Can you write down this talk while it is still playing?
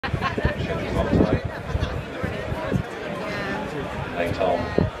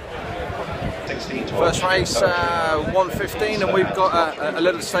First race, 1:15, and we've got a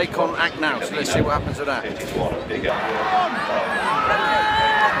little stake on Act Now, so let's see what happens with that.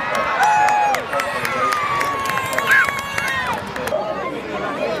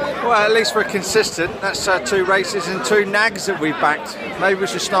 Well, at least we're consistent. That's 2 races and 2 nags that we've backed. Maybe we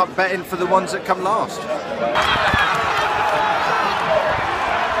should start betting for the ones that come last.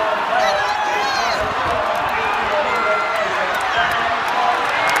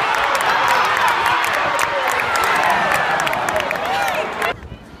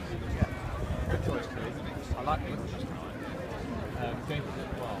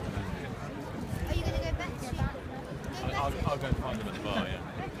 I'll go and find them at the bar, yeah.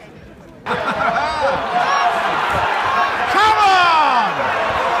 Come on!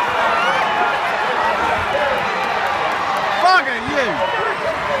 Bugger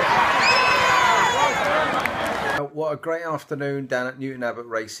you! What a great afternoon down at Newton Abbot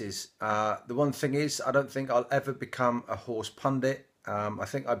races. The one thing is, I don't think I'll ever become a horse pundit. I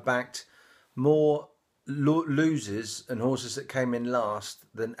think I backed more losers and horses that came in last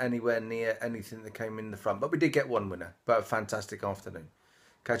than anywhere near anything that came in the front. But we did get one winner. But a fantastic afternoon.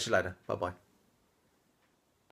 Catch you later. Bye-bye.